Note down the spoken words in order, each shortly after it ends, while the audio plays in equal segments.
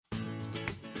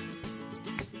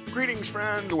Greetings,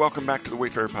 friend. Welcome back to the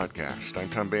Wayfarer Podcast. I'm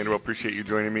Tom Vanderwell. Appreciate you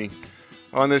joining me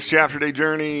on this chapter day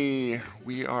journey.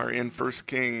 We are in 1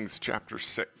 Kings chapter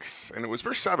 6, and it was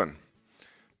verse 7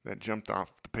 that jumped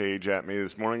off the page at me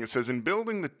this morning. It says, "In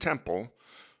building the temple,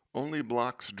 only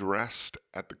blocks dressed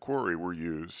at the quarry were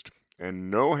used, and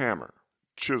no hammer,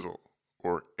 chisel,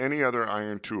 or any other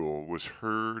iron tool was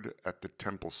heard at the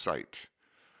temple site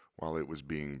while it was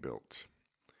being built."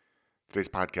 Today's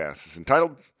podcast is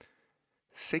entitled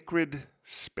Sacred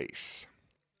Space.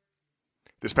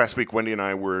 This past week, Wendy and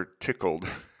I were tickled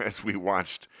as we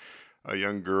watched a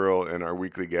young girl in our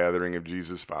weekly gathering of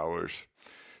Jesus followers.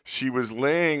 She was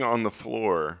laying on the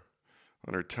floor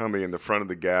on her tummy in the front of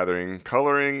the gathering,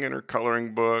 coloring in her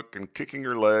coloring book and kicking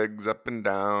her legs up and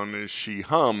down as she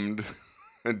hummed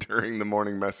during the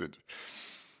morning message.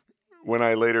 When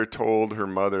I later told her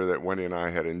mother that Wendy and I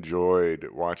had enjoyed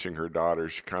watching her daughter,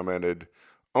 she commented,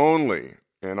 "Only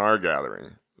in our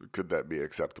gathering could that be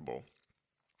acceptable."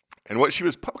 And what she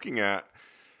was poking at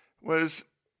was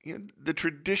the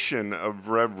tradition of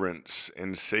reverence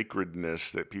and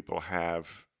sacredness that people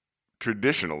have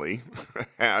traditionally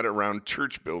had around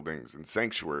church buildings and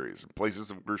sanctuaries and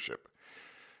places of worship.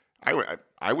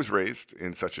 I was raised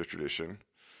in such a tradition.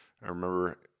 I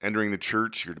remember entering the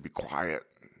church, you're to be quiet,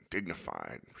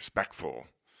 dignified, respectful.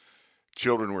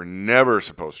 Children were never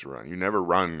supposed to run. You never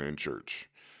run in church.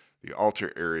 The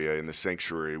altar area in the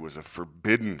sanctuary was a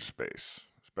forbidden space,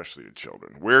 especially to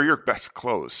children. Wear your best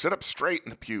clothes. Sit up straight in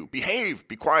the pew. Behave.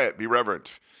 Be quiet. Be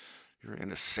reverent. You're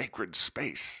in a sacred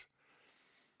space.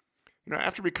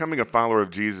 After becoming a follower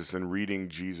of Jesus and reading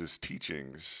Jesus'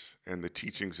 teachings and the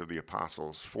teachings of the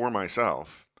apostles for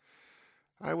myself,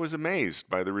 I was amazed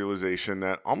by the realization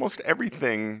that almost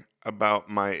everything about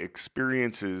my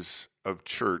experiences of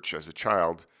church as a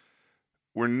child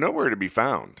were nowhere to be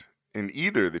found in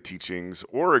either the teachings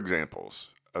or examples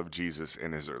of Jesus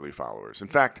and his early followers. In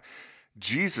fact,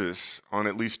 Jesus, on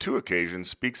at least 2 occasions,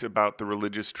 speaks about the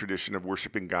religious tradition of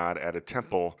worshiping God at a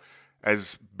temple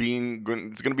as it's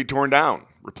going to be torn down,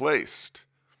 replaced.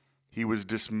 He was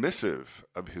dismissive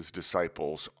of his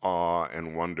disciples' awe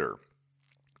and wonder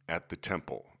at the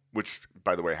temple, which,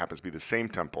 by the way, happens to be the same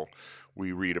temple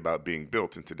we read about being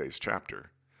built in today's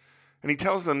chapter. And he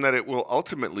tells them that it will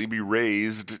ultimately be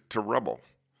razed to rubble.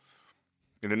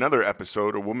 In another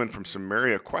episode, a woman from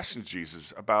Samaria questions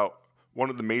Jesus about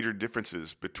one of the major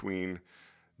differences between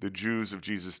the Jews of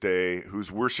Jesus' day,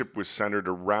 whose worship was centered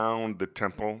around the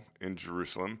temple in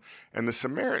Jerusalem, and the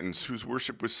Samaritans, whose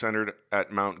worship was centered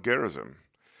at Mount Gerizim.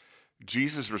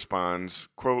 Jesus responds,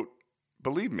 quote,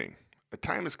 "Believe me, a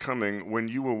time is coming when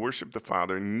you will worship the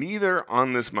Father neither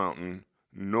on this mountain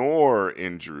nor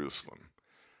in Jerusalem.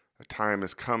 A time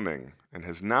is coming and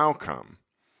has now come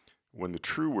when the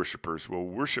true worshipers will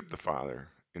worship the Father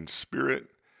in spirit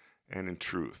and in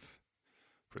truth,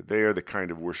 for they are the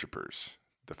kind of worshipers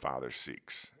the Father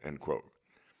seeks," end quote.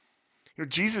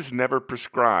 Jesus never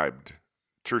prescribed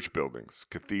church buildings,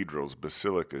 cathedrals,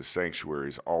 basilicas,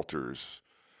 sanctuaries, altars,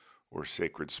 or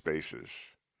sacred spaces.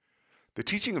 The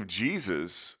teaching of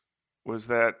Jesus was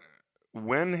that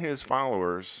when his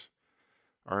followers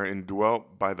are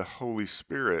indwelt by the Holy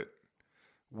Spirit,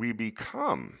 we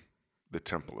become the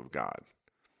temple of God.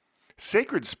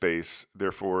 Sacred space,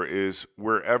 therefore, is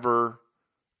wherever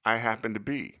I happen to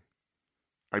be.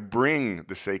 I bring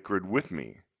the sacred with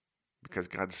me because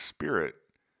God's Spirit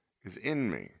is in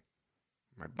me.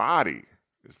 My body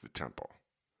is the temple.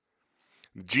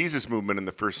 The Jesus movement in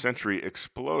the first century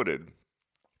exploded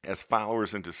as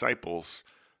followers and disciples.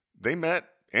 They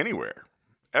met anywhere,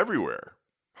 everywhere,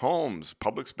 homes,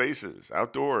 public spaces,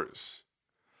 outdoors.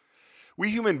 We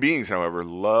human beings, however,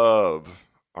 love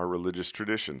our religious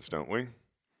traditions, don't we?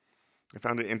 I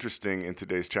found it interesting in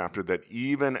today's chapter that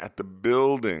even at the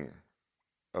building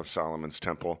of Solomon's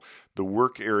temple, the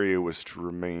work area was to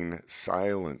remain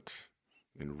silent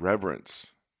in reverence.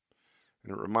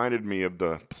 And it reminded me of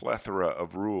the plethora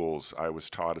of rules I was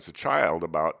taught as a child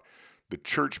about the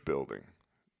church building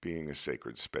being a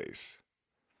sacred space.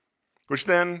 Which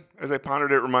then, as I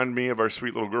pondered it, reminded me of our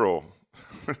sweet little girl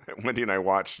that Wendy and I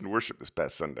watched and worshiped this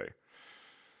past Sunday.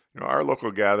 Our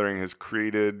local gathering has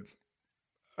created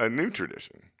a new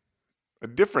tradition, a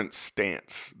different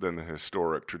stance than the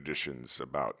historic traditions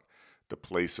about the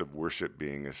place of worship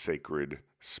being a sacred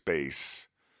space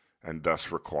and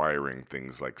thus requiring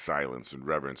things like silence and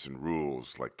reverence and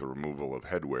rules like the removal of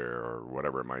headwear or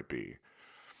whatever it might be.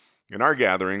 In our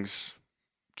gatherings,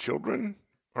 children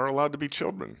are allowed to be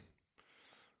children.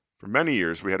 For many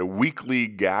years, we had a weekly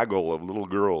gaggle of little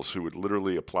girls who would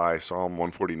literally apply Psalm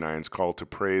 149's call to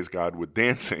praise God with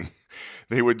dancing.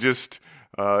 They just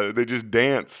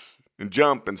dance and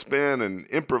jump and spin and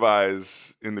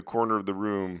improvise in the corner of the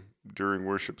room during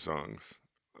worship songs.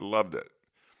 I loved it.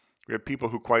 We have people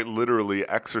who quite literally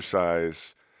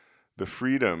exercise the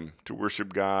freedom to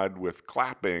worship God with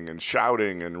clapping and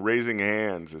shouting and raising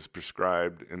hands as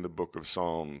prescribed in the book of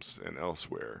Psalms and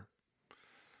elsewhere.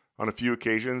 On a few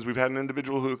occasions, we've had an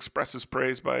individual who expresses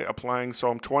praise by applying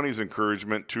Psalm 20's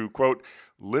encouragement to, quote,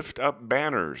 lift up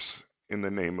banners in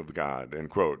the name of God, end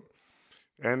quote,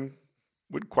 and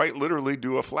would quite literally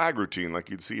do a flag routine like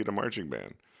you'd see at a marching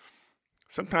band.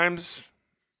 Sometimes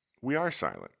we are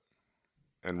silent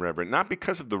and reverent, not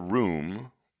because of the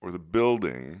room or the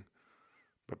building,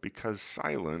 but because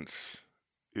silence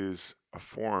is a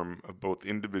form of both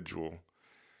individual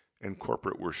and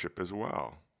corporate worship as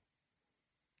well.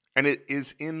 And it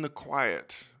is in the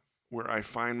quiet where I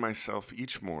find myself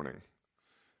each morning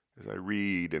as I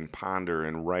read and ponder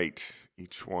and write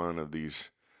each one of these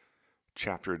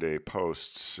chapter a day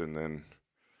posts and then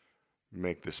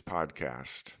make this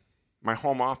podcast. My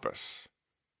home office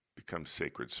becomes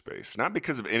sacred space, not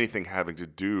because of anything having to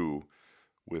do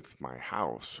with my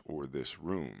house or this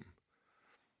room,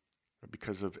 but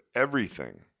because of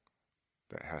everything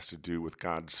that has to do with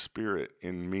God's Spirit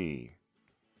in me,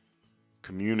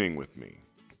 communing with me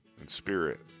in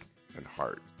spirit and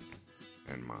heart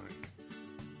and mind.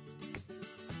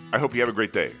 I hope you have a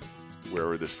great day,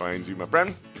 wherever this finds you, my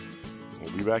friend.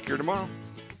 We'll be back here tomorrow.